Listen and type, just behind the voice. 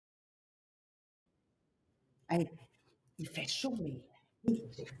Hey, il fait chaud, mais il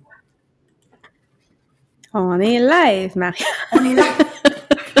fait froid. On est live, Marie. On est là.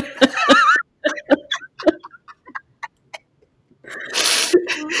 Je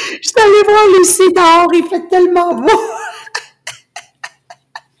suis allée voir Lucie dehors, il fait tellement beau.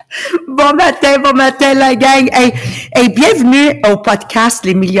 Bon matin, la gang. Hey, bienvenue au podcast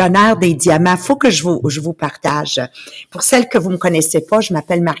Les Millionnaires des Diamants. Faut que je vous partage. Pour celles que vous me connaissez pas, je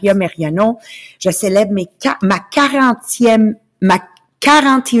m'appelle Maria Meriano. Je célèbre ma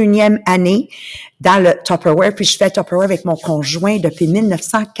 41e année dans le Tupperware, puis je fais Tupperware avec mon conjoint depuis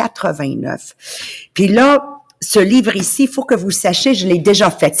 1989. Puis là, ce livre ici, il faut que vous sachiez, je l'ai déjà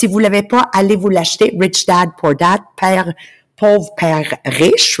fait. Si vous l'avez pas, allez vous l'acheter. Rich Dad, Poor Dad, Père, pauvre, Père,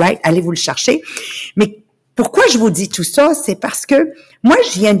 riche, right? Allez vous le chercher. Mais pourquoi je vous dis tout ça? C'est parce que moi,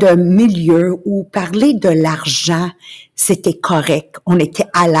 je viens d'un milieu où parler de l'argent, c'était correct. On était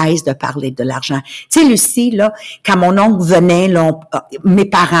à l'aise de parler de l'argent. Tu sais, Lucie, là, quand mon oncle venait, là, mes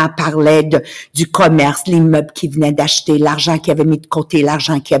parents parlaient du commerce, l'immeuble qu'ils venaient d'acheter, l'argent qu'ils avaient mis de côté,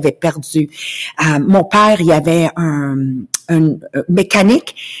 l'argent qu'ils avaient perdu. Mon père, il y avait un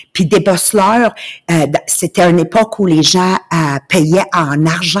mécanique, puis des bosseleurs. C'était une époque où les gens payaient en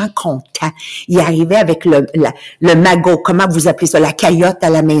argent comptant. Ils arrivaient avec le magot, comment vous appelez ça, la caillotte à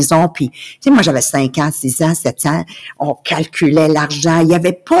la maison, puis tu sais, moi j'avais 5 ans, 6 ans, 7 ans, on calculait l'argent. Il n'y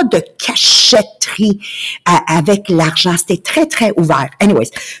avait pas de cachetterie avec l'argent. C'était très, très ouvert. Anyways,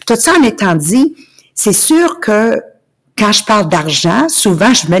 tout ça en étant dit, c'est sûr que quand je parle d'argent,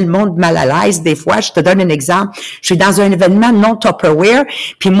 souvent, je mets le monde mal à l'aise. Des fois, je te donne un exemple. Je suis dans un événement non Tupperware,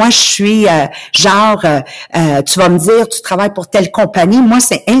 puis moi, je suis tu vas me dire, tu travailles pour telle compagnie. Moi,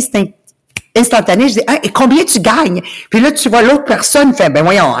 c'est instantané. Je dis, et combien tu gagnes? Puis là, tu vois l'autre personne fait, ben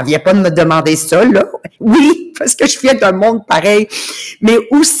voyons, elle vient pas de me demander ça, là. Oui, parce que je viens d'un monde pareil. Mais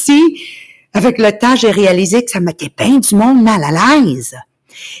aussi, avec le temps, j'ai réalisé que ça mettait bien du monde mal à l'aise.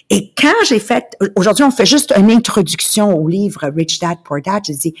 Et quand aujourd'hui, on fait juste une introduction au livre Rich Dad, Poor Dad,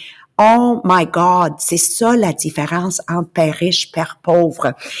 je dis, oh my God, c'est ça la différence entre Père riche, Père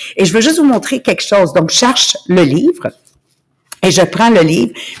pauvre. Et je veux juste vous montrer quelque chose. Donc, je cherche le livre et je prends le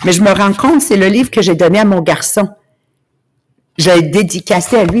livre, mais je me rends compte que c'est le livre que j'ai donné à mon garçon. Je l'ai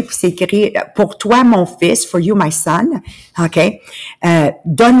dédicacé à lui, puis c'est écrit « Pour toi, mon fils, for you, my son », OK?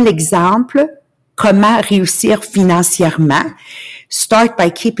 Donne l'exemple, comment réussir financièrement. Start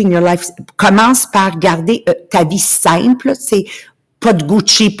by keeping your life. Commence par garder ta vie simple. C'est pas de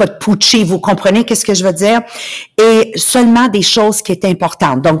Gucci, pas de Pucci. Vous comprenez qu'est-ce que je veux dire? Et seulement des choses qui est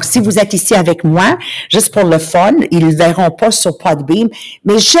importantes. Donc, si vous êtes ici avec moi, juste pour le fun, ils le verront pas sur Podbeam,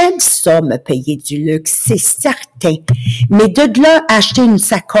 mais j'aime ça, me payer du luxe, c'est certain. Mais de là, acheter une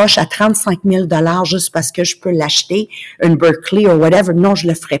sacoche à 35 000 $ juste parce que je peux l'acheter, une Berkeley ou whatever, non, je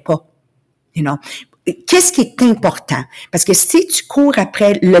le ferai pas. You know? Qu'est-ce qui est important? Parce que si tu cours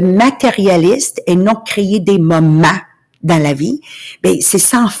après le matérialiste et non créer des moments dans la vie, ben c'est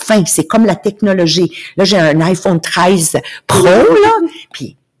sans fin. C'est comme la technologie. Là, j'ai un iPhone 13 Pro, là,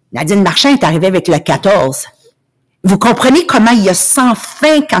 puis Nadine Marchand est arrivée avec le 14. Vous comprenez comment il y a sans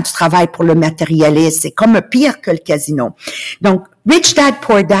fin quand tu travailles pour le matérialiste. C'est comme pire que le casino. Donc, Rich Dad,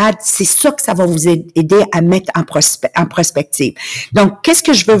 Poor Dad, c'est ça que ça va vous aider à mettre en perspective. Donc, qu'est-ce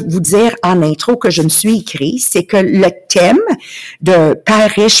que je veux vous dire en intro que je me suis écrit, c'est que le thème de Père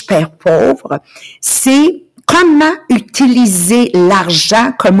riche, Père pauvre, c'est comment utiliser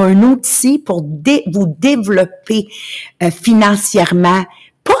l'argent comme un outil pour vous développer financièrement,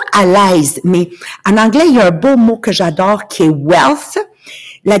 pas à l'aise, mais en anglais, il y a un beau mot que j'adore qui est wealth.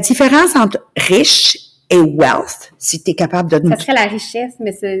 La différence entre riche et wealth, si tu es capable de... Ça serait la richesse,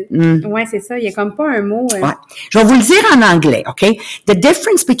 mais c'est... Ouais, c'est ça. Il y a comme pas un mot... Ouais. Je vais vous le dire en anglais, OK? The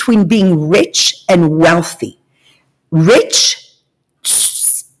difference between being rich and wealthy. Rich,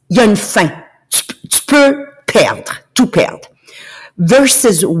 il y a une fin. Tu peux tout perdre.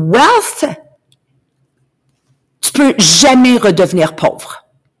 Versus wealth, tu peux jamais redevenir pauvre.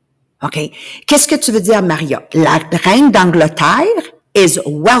 OK? Qu'est-ce que tu veux dire, Maria? La reine d'Angleterre is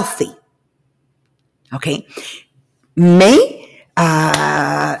wealthy. OK? Mais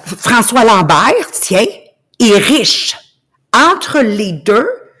François Lambert, tiens, est riche. Entre les deux,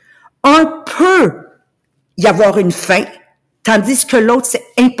 on peut y avoir une fin, tandis que l'autre, c'est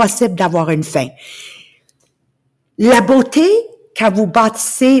impossible d'avoir une fin. La beauté, quand vous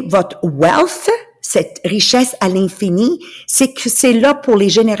bâtissez votre wealth, cette richesse à l'infini, c'est que c'est là pour les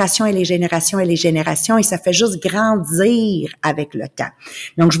générations et les générations et les générations et ça fait juste grandir avec le temps.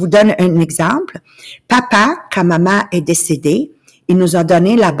 Donc, je vous donne un exemple. Papa, quand maman est décédée, il nous a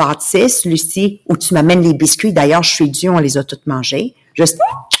donné la bâtisse, Lucie, où tu m'amènes les biscuits. D'ailleurs, je suis due, on les a toutes mangés. Juste,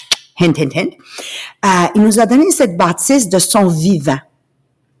 hint, hint, hint, il nous a donné cette bâtisse de son vivant.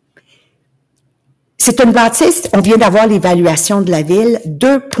 C'est une bâtisse, on vient d'avoir l'évaluation de la ville,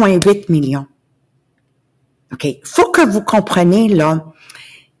 2,8 millions. OK. Faut que vous compreniez, là,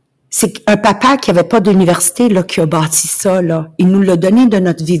 c'est un papa qui avait pas d'université, là, qui a bâti ça, là. Il nous l'a donné de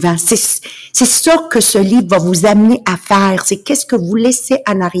notre vivant. C'est ça que ce livre va vous amener à faire. C'est qu'est-ce que vous laissez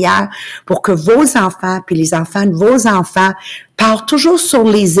en arrière pour que vos enfants, puis les enfants de vos enfants, partent toujours sur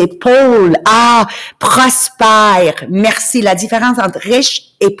les épaules. Ah, prospère. Merci. La différence entre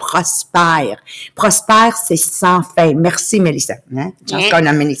riche et prospère. Prospère, c'est sans fin. Merci, Mélissa. Hein? Chance qu'on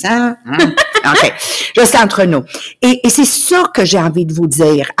a Mélissa. Hein? OK. Juste entre nous. Et c'est ça que j'ai envie de vous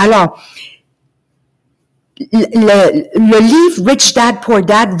dire. Alors, le livre Rich Dad, Poor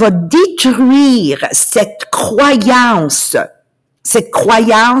Dad va détruire cette croyance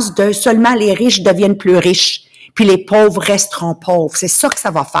de seulement les riches deviennent plus riches, puis les pauvres resteront pauvres. C'est ça que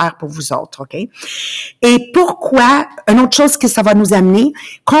ça va faire pour vous autres, OK? Et pourquoi, une autre chose que ça va nous amener,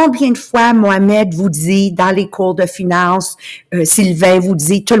 combien de fois Mohamed vous dit dans les cours de finance, Sylvain vous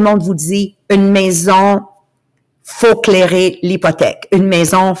dit, tout le monde vous dit, une maison, faut clairer l'hypothèque. Une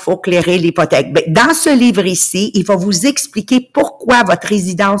maison, faut clairer l'hypothèque. Ben, dans ce livre ici, il va vous expliquer pourquoi votre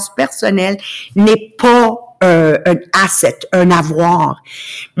résidence personnelle n'est pas un asset, un avoir.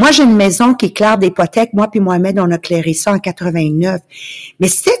 Moi, j'ai une maison qui claire d'hypothèque. Moi puis Mohamed, on a clairé ça en 89. Mais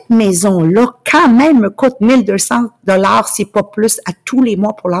cette maison-là, quand même, me coûte 1200 $, c'est pas plus, à tous les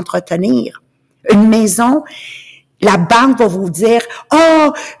mois pour l'entretenir. Une maison, la banque va vous dire,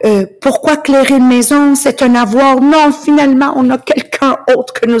 pourquoi clairer une maison? C'est un avoir. Non, finalement, on a quelqu'un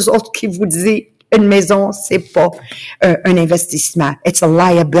autre que nous autres qui vous dit, une maison, c'est pas un investissement. It's a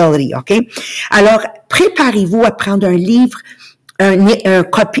liability, OK? Alors, préparez-vous à prendre un livre, un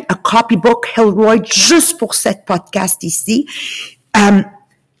copybook Hillroyd juste pour cette podcast ici.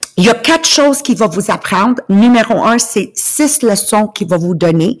 Il y a 4 choses qu'il va vous apprendre. Numéro 1, c'est 6 leçons qu'il va vous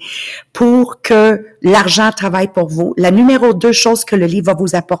donner pour que l'argent travaille pour vous. La numéro 2 chose que le livre va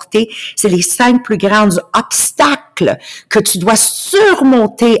vous apporter, c'est les 5 plus grandes obstacles que tu dois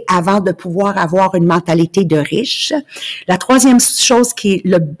surmonter avant de pouvoir avoir une mentalité de riche. La 3e chose que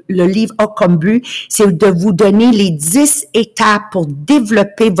le livre a comme but, c'est de vous donner les 10 étapes pour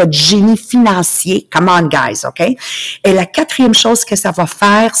développer votre génie financier. Come on, guys, OK? Et la 4e chose que ça va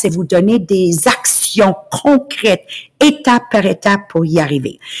faire, c'est vous donner des actions concrètes, étape par étape pour y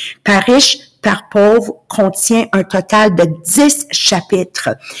arriver. Père riche, Père pauvre contient un total de 10 chapitres.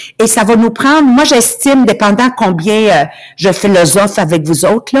 Et ça va nous prendre, moi j'estime, dépendant combien je philosophe avec vous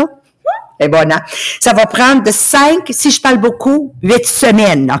autres, là, c'est bon, hein? Ça va prendre de 5, si je parle beaucoup, 8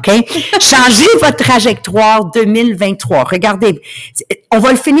 semaines, OK? Changez votre trajectoire 2023. Regardez, on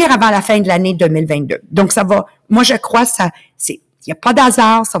va le finir avant la fin de l'année 2022. Donc ça va, moi je crois il n'y a pas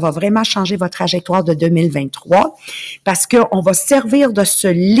d'hasard, ça va vraiment changer votre trajectoire de 2023 parce qu'on va servir de ce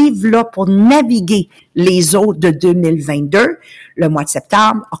livre-là pour naviguer les eaux de 2022, le mois de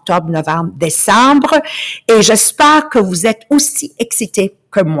septembre, octobre, novembre, décembre. Et j'espère que vous êtes aussi excités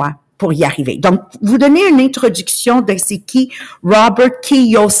que moi pour y arriver. Donc, vous donnez une introduction de c'est qui Robert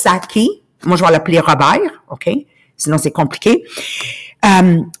Kiyosaki. Moi, je vais l'appeler Robert, OK? Sinon, c'est compliqué.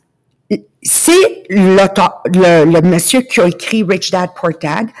 C'est le monsieur qui a écrit Rich Dad, Poor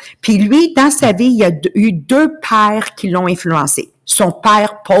Dad. Puis lui, dans sa vie, il y a eu 2 pères qui l'ont influencé. Son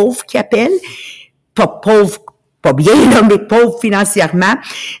père pauvre, qui appelle, pas pauvre, pas bien, là, mais pauvre financièrement.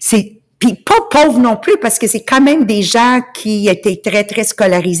 Puis pas pauvre non plus, parce que c'est quand même des gens qui étaient très, très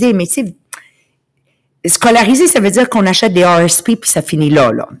scolarisés. Mais tu sais, scolarisé, ça veut dire qu'on achète des RSP puis ça finit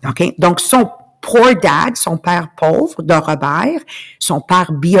là, OK? Donc, son Poor Dad, son père pauvre de Robert, son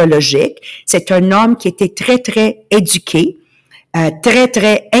père biologique, c'est un homme qui était très, très éduqué, très,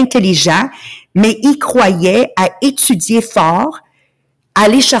 très intelligent, mais il croyait à étudier fort,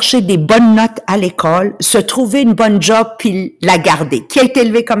 aller chercher des bonnes notes à l'école, se trouver une bonne job puis la garder. Qui a été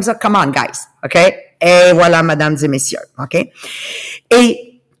élevé comme ça? Come on, guys. OK? Et voilà, mesdames et messieurs. OK?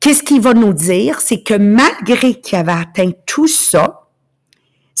 Et qu'est-ce qu'il va nous dire? C'est que malgré qu'il avait atteint tout ça,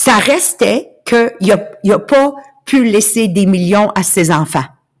 ça restait qu'il a pas pu laisser des millions à ses enfants.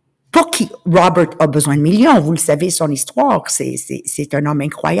 Pas que Robert a besoin de millions, vous le savez, son histoire, c'est un homme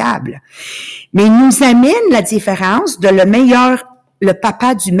incroyable. Mais il nous amène la différence de le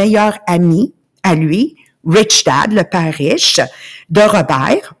papa du meilleur ami à lui, Rich Dad, le père riche, de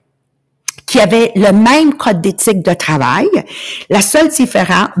Robert, qui avait le même code d'éthique de travail. La seule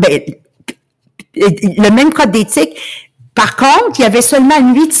différence, le même code d'éthique, par contre, il y avait seulement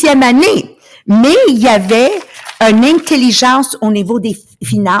une 8e année. Mais il y avait une intelligence au niveau des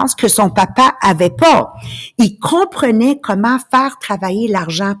finances que son papa avait pas. Il comprenait comment faire travailler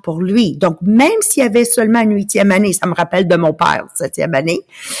l'argent pour lui. Donc, même s'il y avait seulement une 8e année, ça me rappelle de mon père, 7e année,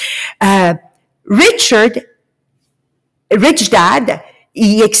 Rich Dad,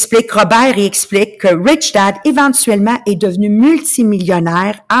 Robert explique que Rich Dad, éventuellement, est devenu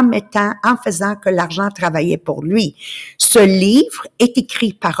multimillionnaire en faisant que l'argent travaillait pour lui. Ce livre est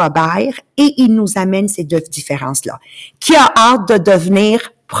écrit par Robert et il nous amène ces deux différences-là. Qui a hâte de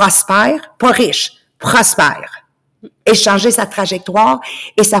devenir prospère? Pas riche, prospère. Et changer sa trajectoire,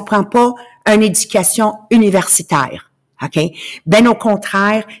 et ça prend pas une éducation universitaire. OK? Ben au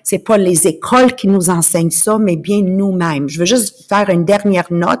contraire, c'est pas les écoles qui nous enseignent ça, mais bien nous-mêmes. Je veux juste faire une dernière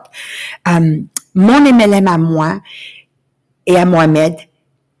note. Mon MLM à moi et à Mohamed,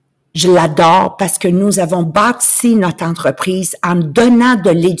 je l'adore parce que nous avons bâti notre entreprise en donnant de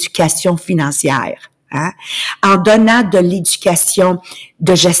l'éducation financière. Hein? En donnant de l'éducation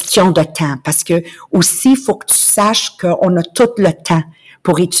de gestion de temps. Parce que aussi, il faut que tu saches qu'on a tout le temps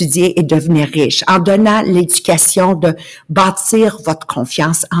pour étudier et devenir riche, en donnant l'éducation de bâtir votre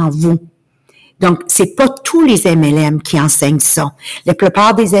confiance en vous. Donc, c'est pas tous les MLM qui enseignent ça. La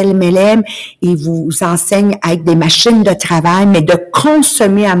plupart des MLM, ils vous enseignent à être des machines de travail, mais de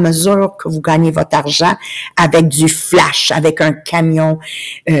consommer à mesure que vous gagnez votre argent avec du flash, avec un camion,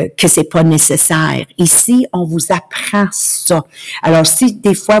 que c'est pas nécessaire. Ici, on vous apprend ça. Alors, si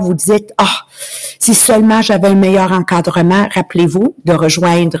des fois vous dites, si seulement j'avais un meilleur encadrement, rappelez-vous de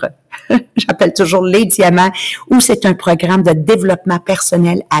rejoindre, j'appelle toujours les Diamants, où c'est un programme de développement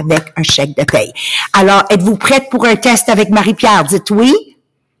personnel avec un chèque de paye. Alors, êtes-vous prête pour un test avec Marie-Pierre? Dites oui.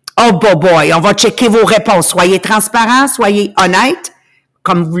 Oh boy, on va checker vos réponses. Soyez transparents, soyez honnêtes,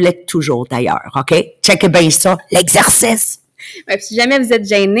 comme vous l'êtes toujours d'ailleurs, OK? Checkez bien ça, l'exercice. Ouais, si jamais vous êtes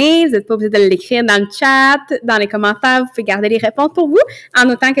gêné, vous n'êtes pas obligé de l'écrire dans le chat, dans les commentaires, vous pouvez garder les réponses pour vous, en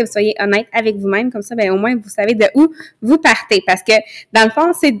autant que vous soyez honnête avec vous-même, comme ça, au moins, vous savez de où vous partez. Parce que, dans le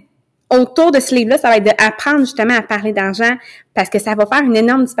fond, c'est autour de ce livre-là, ça va être d'apprendre justement à parler d'argent, parce que ça va faire une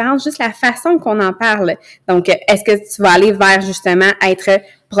énorme différence, juste la façon qu'on en parle. Donc, est-ce que tu vas aller vers justement être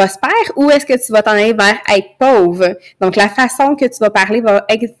prospère ou est-ce que tu vas t'en aller vers être pauvre? Donc, la façon que tu vas parler va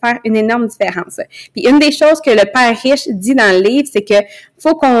faire une énorme différence. Puis, une des choses que le Père riche dit dans le livre, c'est que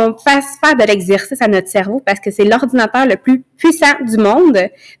faut qu'on fasse faire de l'exercice à notre cerveau parce que c'est l'ordinateur le plus puissant du monde.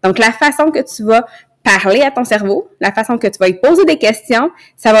 Donc, la façon que tu vas parler à ton cerveau, la façon que tu vas lui poser des questions,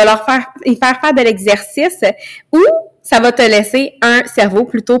 ça va y faire faire de l'exercice ou ça va te laisser un cerveau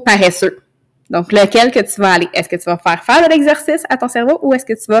plutôt paresseux. Donc, lequel que tu vas aller? Est-ce que tu vas faire de l'exercice à ton cerveau ou est-ce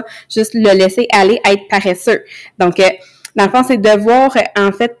que tu vas juste le laisser aller être paresseux? Donc, dans le fond, c'est de voir,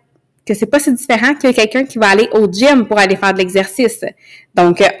 en fait, que c'est pas si différent que quelqu'un qui va aller au gym pour aller faire de l'exercice.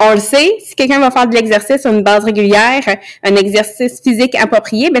 Donc, on le sait, si quelqu'un va faire de l'exercice sur une base régulière, un exercice physique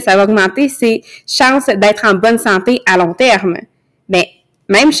approprié, ça va augmenter ses chances d'être en bonne santé à long terme.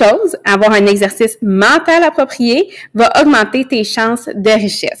 Même chose, avoir un exercice mental approprié va augmenter tes chances de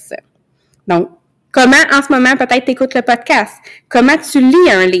richesse. Donc, comment en ce moment peut-être tu écoutes le podcast? Comment tu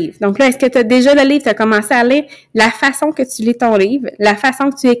lis un livre? Donc là, est-ce que tu as déjà le livre? Tu as commencé à lire la façon que tu lis ton livre, la façon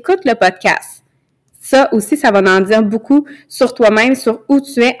que tu écoutes le podcast. Ça aussi, ça va en dire beaucoup sur toi-même, sur où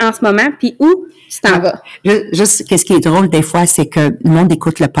tu es en ce moment, puis où tu t'en vas. Juste, qu'est-ce qui est drôle des fois, c'est que le monde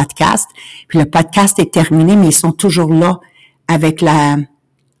écoute le podcast, puis le podcast est terminé, mais ils sont toujours là avec la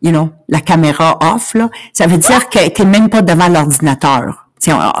caméra off, là. Ça veut dire que t'es même pas devant l'ordinateur.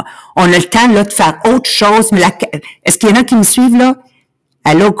 On a le temps, là, de faire autre chose, mais est-ce qu'il y en a qui me suivent, là?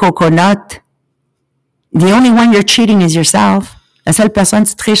 Allô, Coconut? The only one you're cheating is yourself. La seule personne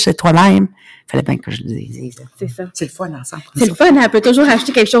qui triche, c'est toi-même. Fallait bien que je le dise. C'est ça. C'est le fun ensemble. C'est le fun, elle peut toujours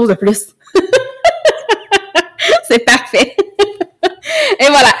acheter quelque chose de plus. C'est parfait. Et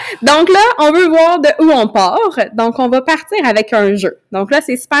voilà. Donc là, on veut voir de où on part. Donc, on va partir avec un jeu. Donc là,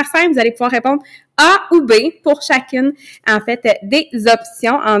 c'est super simple. Vous allez pouvoir répondre A ou B pour chacune, en fait, des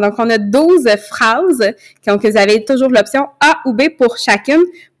options. Donc, on a 12 phrases. Donc, vous avez toujours l'option A ou B pour chacune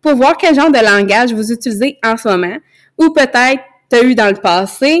pour voir quel genre de langage vous utilisez en ce moment. Ou peut-être, tu as eu dans le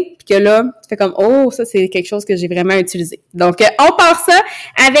passé, puis que là, tu fais comme, oh, ça, c'est quelque chose que j'ai vraiment utilisé. Donc, on part ça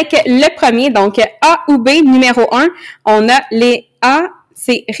avec le premier. Donc, A ou B, numéro 1, on a les A,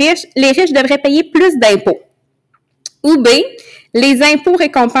 c'est riche. Les riches devraient payer plus d'impôts. Ou B, les impôts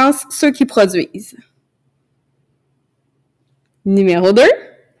récompensent ceux qui produisent. Numéro 2.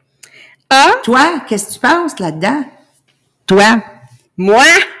 A. Toi, qu'est-ce que tu penses là-dedans? Toi? Moi?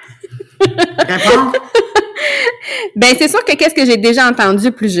 Réponds. C'est sûr que qu'est-ce que j'ai déjà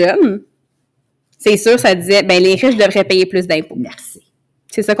entendu plus jeune, c'est sûr, ça disait, les riches devraient payer plus d'impôts. Merci.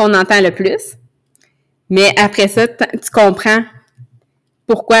 C'est ça qu'on entend le plus. Mais après ça, tu comprends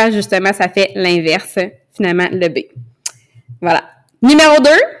pourquoi, justement, ça fait l'inverse, finalement, le B. Voilà. Numéro 2.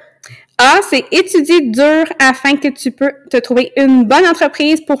 A, c'est étudier dur afin que tu peux te trouver une bonne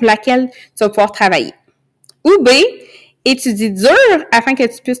entreprise pour laquelle tu vas pouvoir travailler. Ou B, étudier dur afin que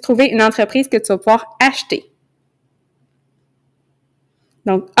tu puisses trouver une entreprise que tu vas pouvoir acheter.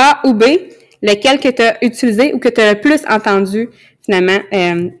 Donc, A ou B, lequel que tu as utilisé ou que tu as le plus entendu, finalement,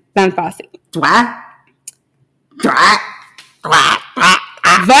 dans le passé. Toi.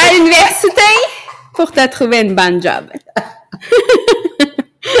 Va à l'université pour te trouver une bonne job.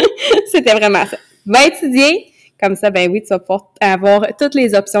 C'était vraiment ça. Va étudier, comme ça, ben oui, tu vas pouvoir avoir toutes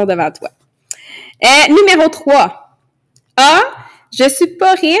les options devant toi. Numéro 3. A, je suis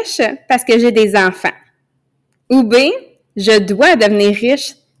pas riche parce que j'ai des enfants. Ou B, je dois devenir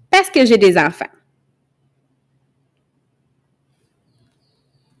riche parce que j'ai des enfants.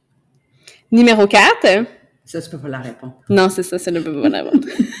 Numéro 4. Ça, tu peux pas la répondre. Non, c'est ça, ne peut pas la répondre.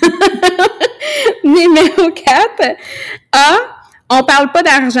 Numéro 4. A, on parle pas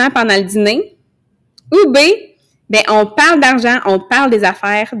d'argent pendant le dîner. Ou B, ben on parle d'argent, on parle des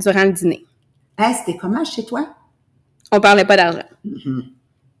affaires durant le dîner. C'était comment chez toi? On parlait pas d'argent. Mm-hmm.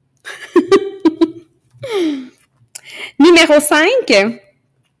 Numéro 5.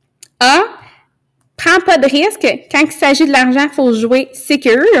 A, prends pas de risque. Quand il s'agit de l'argent, il faut jouer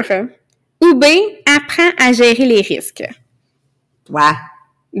sécure. Ou B, apprends à gérer les risques. Toi.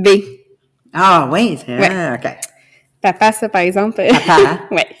 B. Ah oui, c'est ouais. OK. Papa, ça, par exemple. Papa, hein?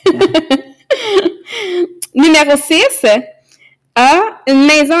 Ouais. Numéro 6. A, une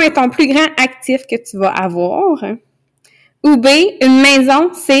maison est ton plus grand actif que tu vas avoir. Ou B, une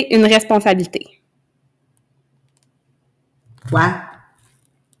maison, c'est une responsabilité. Quoi?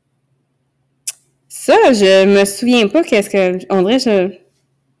 Ça, je me souviens pas qu'est-ce que... On dirait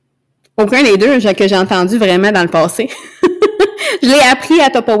aucun des deux que j'ai entendu vraiment dans le passé. Je l'ai appris à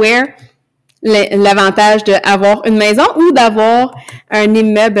Tupperware, l'avantage d'avoir une maison ou d'avoir un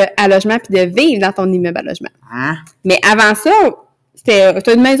immeuble à logement puis de vivre dans ton immeuble à logement. Ah. Mais avant ça, c'était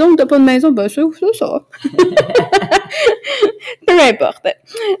t'as une maison ou t'as pas de maison? Ben, c'est ça. Peu importe.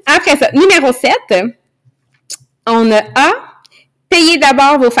 Après ça, numéro 7, on a A, payer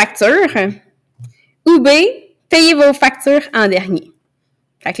d'abord vos factures. Ou B, payer vos factures en dernier.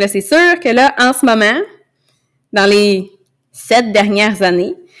 Fait que là, c'est sûr que là, en ce moment, dans les 7 dernières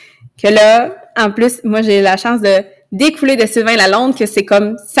années, que là, en plus, moi, j'ai la chance de découler de Sylvain Lalonde que c'est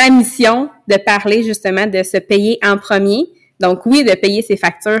comme sa mission de parler justement de se payer en premier. Donc oui, de payer ses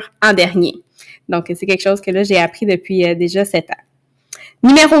factures en dernier. Donc, c'est quelque chose que là, j'ai appris depuis déjà 7 ans.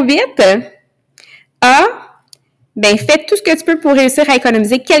 Numéro 8, A, ben fais tout ce que tu peux pour réussir à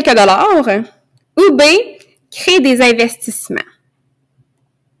économiser quelques dollars. Ou B, crée des investissements.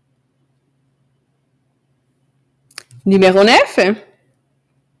 Numéro 9.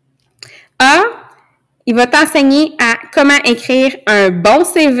 A, il va t'enseigner à comment écrire un bon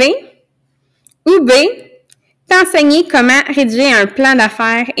CV. Ou B, t'enseigner comment rédiger un plan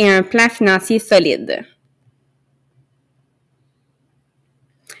d'affaires et un plan financier solide.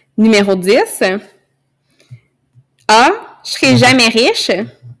 Numéro 10. A, je serai jamais riche.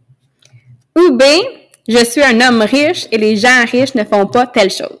 Ou B, je suis un homme riche et les gens riches ne font pas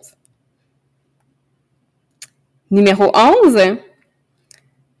telle chose. Numéro 11.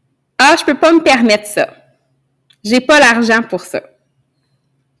 A, je peux pas me permettre ça. J'ai pas l'argent pour ça.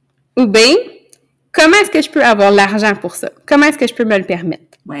 Ou B, comment est-ce que je peux avoir l'argent pour ça? Comment est-ce que je peux me le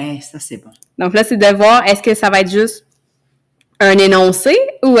permettre? Ouais, ça c'est bon. Donc là, c'est de voir, est-ce que ça va être juste un énoncé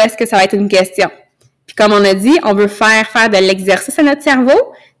ou est-ce que ça va être une question? Puis comme on a dit, on veut faire de l'exercice à notre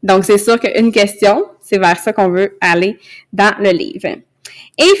cerveau. Donc, c'est sûr qu'une question, c'est vers ça qu'on veut aller dans le livre.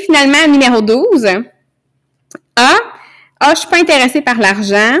 Et finalement, numéro 12. A, je suis pas intéressée par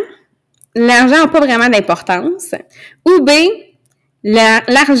l'argent. L'argent n'a pas vraiment d'importance. Ou B,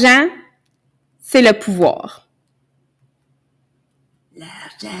 l'argent, c'est le pouvoir.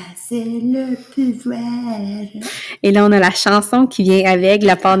 L'argent, c'est le pouvoir. Et là, on a la chanson qui vient avec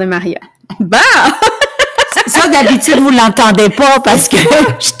la part de Maria. Bah! Ça, d'habitude, vous l'entendez pas parce que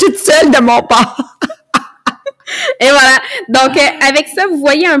je suis toute seule de mon part. Et voilà. Donc, avec ça, vous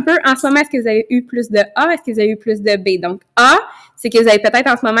voyez un peu, en ce moment, est-ce que vous avez eu plus de A, est-ce que vous avez eu plus de B? Donc, A, c'est que vous avez peut-être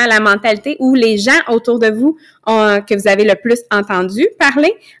en ce moment la mentalité où les gens autour de vous que vous avez le plus entendu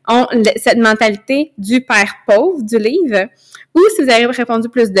parler ont cette mentalité du père pauvre du livre. Ou si vous avez répondu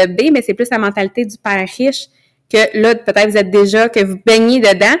plus de B, mais c'est plus la mentalité du père riche que là, peut-être vous êtes déjà, que vous baignez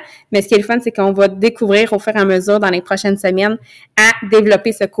dedans. Mais ce qui est le fun, c'est qu'on va découvrir au fur et à mesure dans les prochaines semaines à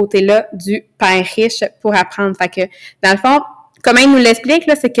développer ce côté-là du père riche pour apprendre. Fait que, dans le fond, comment il nous l'explique,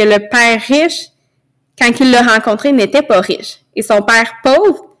 là, c'est que le père riche, quand il l'a rencontré, n'était pas riche. Et son père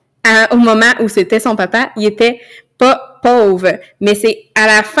pauvre, au moment où c'était son papa, il était pas pauvre. Mais c'est à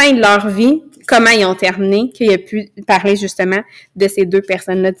la fin de leur vie, comment ils ont terminé, qu'il a pu parler justement de ces deux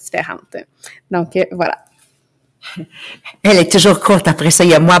personnes-là différentes. Donc, voilà. Elle est toujours courte. Après ça, il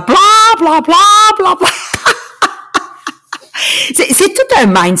y a moi, bla, bla, bla, bla, bla. C'est tout un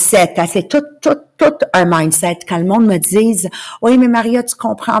mindset, hein? C'est tout un mindset. Quand le monde me dise, oui, mais Maria, tu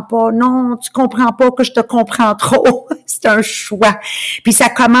comprends pas. Non, tu comprends pas que je te comprends trop. C'est un choix. Puis ça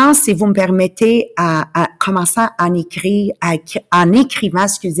commence, si vous me permettez, à commencer en écrivant,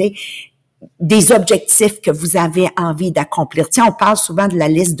 des objectifs que vous avez envie d'accomplir. Tu sais, on parle souvent de la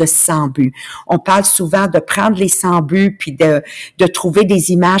liste de 100 buts. On parle souvent de prendre les 100 buts puis de trouver des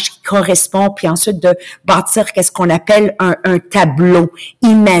images qui correspondent puis ensuite de bâtir qu'est-ce qu'on appelle un tableau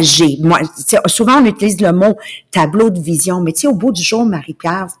imagé. Moi, souvent on utilise le mot tableau de vision, mais tu sais, au bout du jour,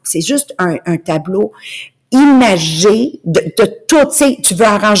 Marie-Pierre, c'est juste un tableau imagé de tout, tu sais, tu veux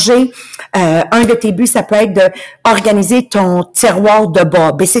arranger, un de tes buts, ça peut être de organiser ton tiroir de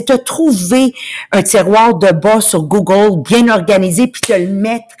bas. Ben, c'est de trouver un tiroir de bas sur Google, bien organisé, puis de le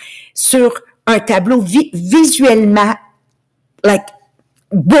mettre sur un tableau visuellement,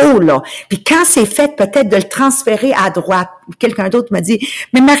 beau, là. Puis quand c'est fait, peut-être de le transférer à droite. Quelqu'un d'autre m'a dit,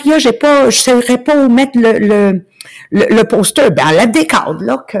 mais Maria, je saurais pas où mettre le poster. Ben, enlève des cadres,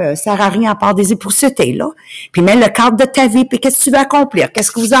 là, que ça sert à rien à part des époussetés, là. Puis mets le cadre de ta vie, puis qu'est-ce que tu veux accomplir?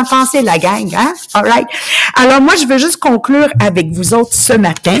 Qu'est-ce que vous en pensez, la gang, hein? All right. Alors, moi, je veux juste conclure avec vous autres ce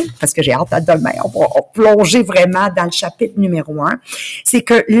matin, parce que j'ai hâte à demain. On va plonger vraiment dans le chapitre numéro 1. C'est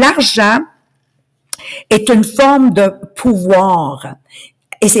que l'argent est une forme de pouvoir.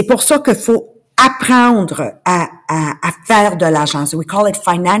 Et c'est pour ça qu'il faut apprendre à faire de l'argent. So we call it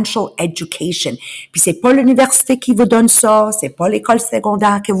financial education. Puis c'est pas l'université qui vous donne ça, c'est pas l'école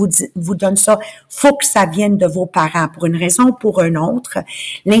secondaire qui vous donne ça. Faut que ça vienne de vos parents. Pour une raison ou pour une autre,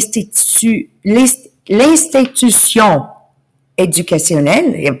 l'institution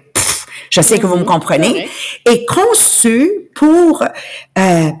éducationnelle, je sais que vous me comprenez, est conçue pour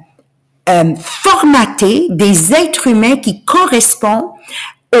formater des êtres humains qui correspondent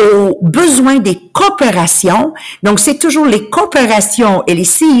aux besoins des corporations. Donc, c'est toujours les corporations et les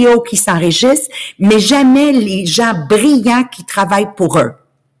CEO qui s'enrichissent, mais jamais les gens brillants qui travaillent pour eux.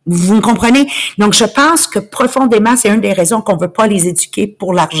 Vous me comprenez? Donc, je pense que profondément, c'est une des raisons qu'on veut pas les éduquer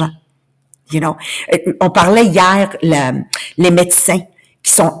pour l'argent. You know? On parlait hier, les médecins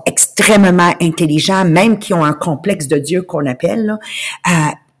qui sont extrêmement intelligents, même qui ont un complexe de Dieu qu'on appelle, là,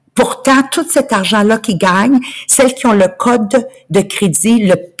 pourtant, tout cet argent-là qu'ils gagnent, celles qui ont le code de crédit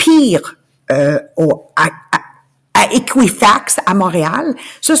le pire à Equifax à Montréal,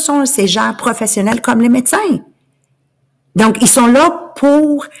 ce sont ces gens professionnels comme les médecins. Donc, ils sont là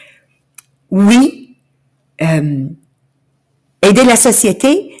pour, oui, aider la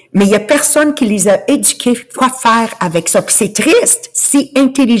société, mais il y a personne qui les a éduqués quoi faire avec ça. Puis c'est triste, si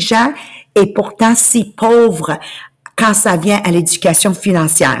intelligent et pourtant si pauvre quand ça vient à l'éducation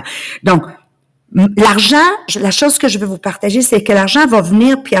financière. Donc, l'argent, la chose que je veux vous partager, c'est que l'argent va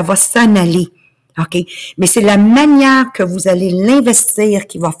venir puis elle va s'en aller. OK? Mais c'est la manière que vous allez l'investir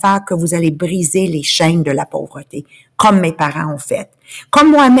qui va faire que vous allez briser les chaînes de la pauvreté, comme mes parents ont fait.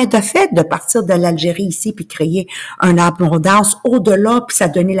 Comme Mohamed a fait, de partir de l'Algérie ici puis créer une abondance au-delà, puis ça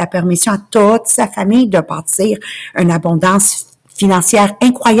donnait la permission à toute sa famille de partir une abondance financière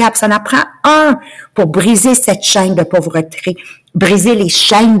incroyable. Ça en prend un pour briser cette chaîne de pauvreté, briser les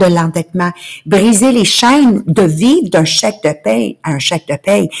chaînes de l'endettement, briser les chaînes de vivre d'un chèque de paye à un chèque de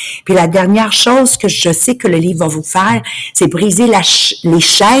paye. Puis la dernière chose que je sais que le livre va vous faire, c'est briser les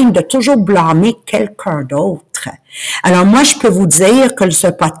chaînes de toujours blâmer quelqu'un d'autre. Alors moi, je peux vous dire que ce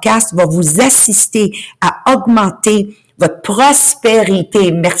podcast va vous assister à augmenter votre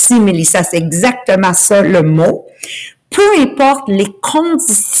prospérité. Merci Mélissa, c'est exactement ça le mot. Peu importe les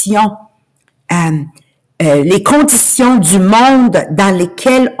conditions du monde dans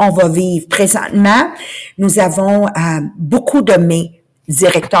lesquelles on va vivre. Présentement, nous avons beaucoup de mes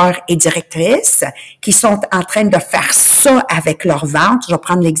directeurs et directrices qui sont en train de faire ça avec leur vente. Je vais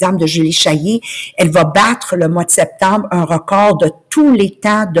prendre l'exemple de Julie Chaillé. Elle va battre le mois de septembre un record de tous les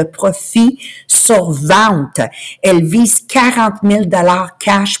temps de profit sur vente. Elle vise 40 000 $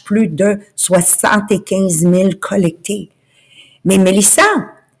 cash, plus de 75 000 collectés. Mais Mélissa,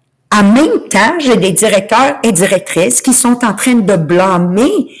 en même temps, j'ai des directeurs et directrices qui sont en train de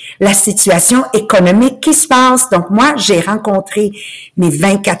blâmer la situation économique qui se passe. Donc, moi, j'ai rencontré mes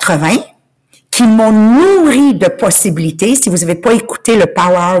 20-80 qui m'ont nourri de possibilités. Si vous n'avez pas écouté le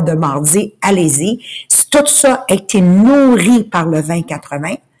Power Hour de mardi, allez-y. Tout ça a été nourri par le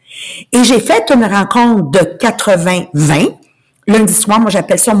 20-80. Et j'ai fait une rencontre de 80-20 lundi soir, moi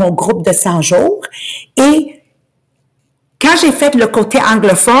j'appelle ça mon groupe de 100 jours. Et quand j'ai fait le côté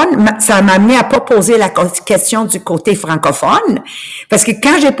anglophone, ça m'a amené à pas poser la question du côté francophone. Parce que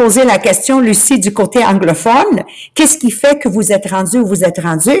quand j'ai posé la question, Lucie, du côté anglophone, qu'est-ce qui fait que vous êtes rendu où vous êtes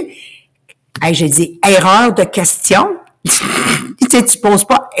rendu? Hey, j'ai dit, erreur de question. Tu poses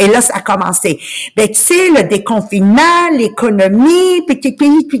pas. Et là, ça a commencé. Ben, tu sais, le déconfinement, l'économie, puis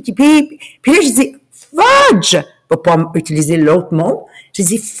là, je dis, fudge! Je peux pas utiliser l'autre mot. Je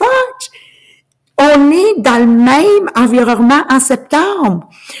dis, fudge! On est dans le même environnement en septembre.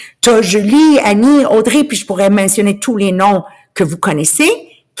 T'as Julie, Annie, Audrey, puis je pourrais mentionner tous les noms que vous connaissez,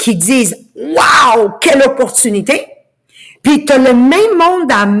 qui disent, wow, quelle opportunité! Puis t'as le même monde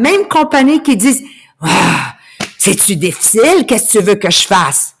dans la même compagnie qui disent, wow, c'est-tu difficile? Qu'est-ce que tu veux que je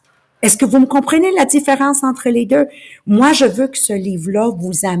fasse? Est-ce que vous me comprenez la différence entre les deux? Moi, je veux que ce livre-là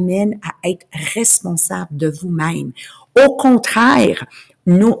vous amène à être responsable de vous-même. Au contraire,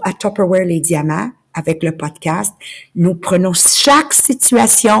 nous, à Tupperware Les Diamants, avec le podcast, nous prenons chaque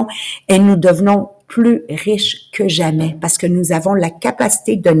situation et nous devenons plus riches que jamais parce que nous avons la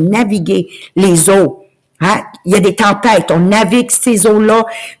capacité de naviguer les eaux. Hein? Il y a des tempêtes, on navigue ces eaux-là.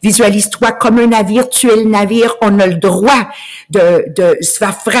 Visualise-toi comme un navire, tu es le navire. On a le droit de se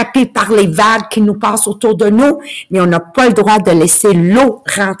faire frapper par les vagues qui nous passent autour de nous, mais on n'a pas le droit de laisser l'eau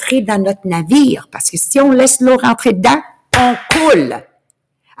rentrer dans notre navire parce que si on laisse l'eau rentrer dedans, on coule.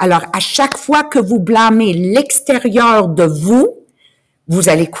 Alors, à chaque fois que vous blâmez l'extérieur de vous, vous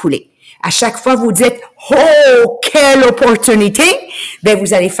allez couler. À chaque fois, vous dites « Oh, quelle opportunité! » Ben,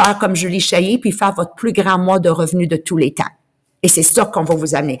 vous allez faire comme Julie Chaillet puis faire votre plus grand mois de revenus de tous les temps. Et c'est ça qu'on va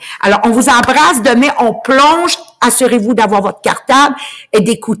vous amener. Alors, on vous embrasse. Demain, on plonge. Assurez-vous d'avoir votre cartable et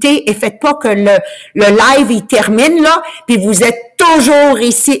d'écouter. Et faites pas que le live, il termine, là, puis vous êtes toujours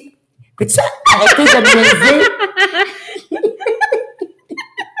ici. Peux-tu arrêter de me lever?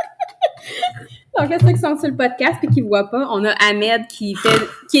 Donc là, ceux qui sont sur le podcast et qui ne voient pas, on a Ahmed qui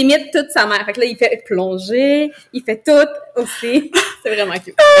imite toute sa mère. Fait que là, il fait plonger, il fait tout aussi. C'est vraiment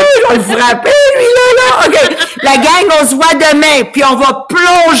cute. Je vais le frapper, lui, là. OK. La gang, on se voit demain, puis on va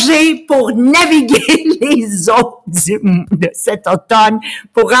plonger pour naviguer les eaux de cet automne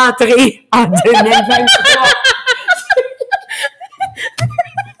pour rentrer en 2023.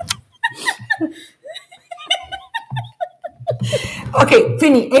 OK,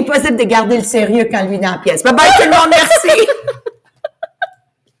 fini. Impossible de garder le sérieux quand lui est dans la pièce. Bye bye tout le monde, merci.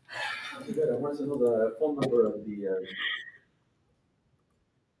 I want to know the phone number of the